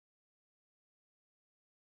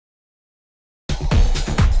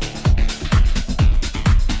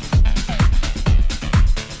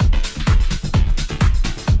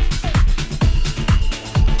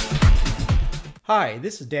Hi,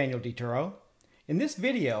 this is Daniel DiTuro. In this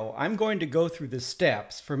video, I'm going to go through the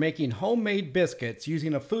steps for making homemade biscuits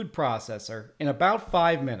using a food processor in about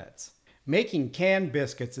 5 minutes. Making canned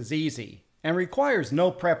biscuits is easy and requires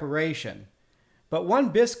no preparation, but one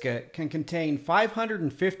biscuit can contain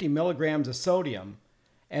 550 milligrams of sodium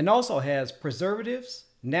and also has preservatives,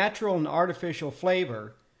 natural and artificial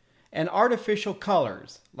flavor, and artificial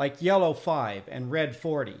colors like yellow 5 and red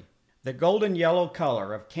 40. The golden yellow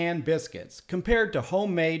color of canned biscuits compared to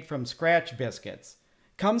homemade from scratch biscuits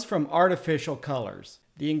comes from artificial colors.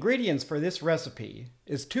 The ingredients for this recipe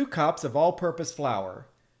is 2 cups of all-purpose flour,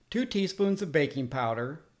 2 teaspoons of baking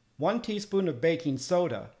powder, 1 teaspoon of baking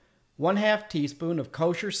soda, 1/2 teaspoon of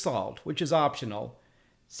kosher salt, which is optional,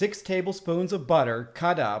 6 tablespoons of butter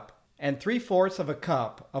cut up, and 3/4 of a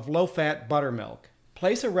cup of low-fat buttermilk.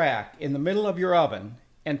 Place a rack in the middle of your oven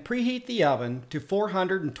and preheat the oven to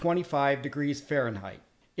 425 degrees Fahrenheit.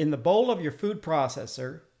 In the bowl of your food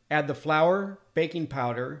processor, add the flour, baking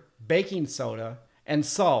powder, baking soda, and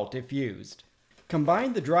salt if used.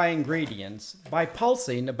 Combine the dry ingredients by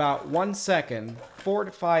pulsing about 1 second 4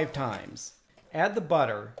 to 5 times. Add the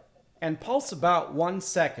butter and pulse about 1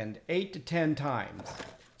 second 8 to 10 times.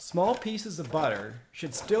 Small pieces of butter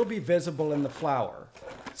should still be visible in the flour.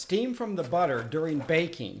 Steam from the butter during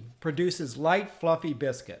baking produces light, fluffy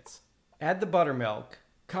biscuits. Add the buttermilk,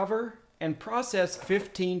 cover, and process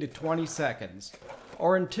 15 to 20 seconds,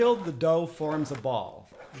 or until the dough forms a ball.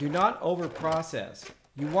 Do not over-process.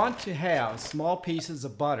 You want to have small pieces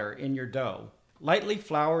of butter in your dough. Lightly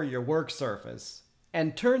flour your work surface,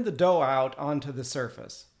 and turn the dough out onto the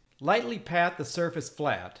surface. Lightly pat the surface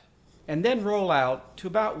flat, and then roll out to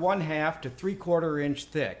about 1/2 to 3/4 inch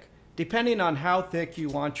thick. Depending on how thick you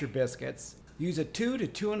want your biscuits, use a 2 to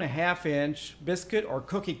 2.5 inch biscuit or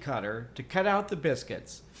cookie cutter to cut out the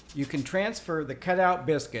biscuits. You can transfer the cut out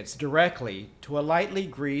biscuits directly to a lightly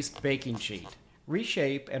greased baking sheet.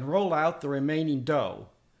 Reshape and roll out the remaining dough,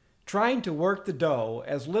 trying to work the dough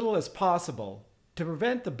as little as possible to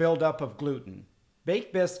prevent the buildup of gluten.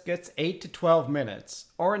 Bake biscuits 8 to 12 minutes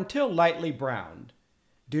or until lightly browned.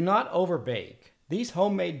 Do not overbake. These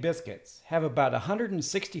homemade biscuits have about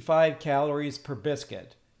 165 calories per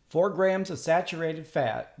biscuit, 4 grams of saturated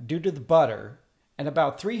fat due to the butter, and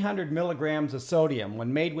about 300 milligrams of sodium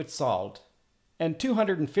when made with salt, and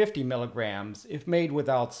 250 milligrams if made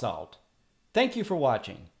without salt. Thank you for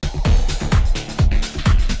watching.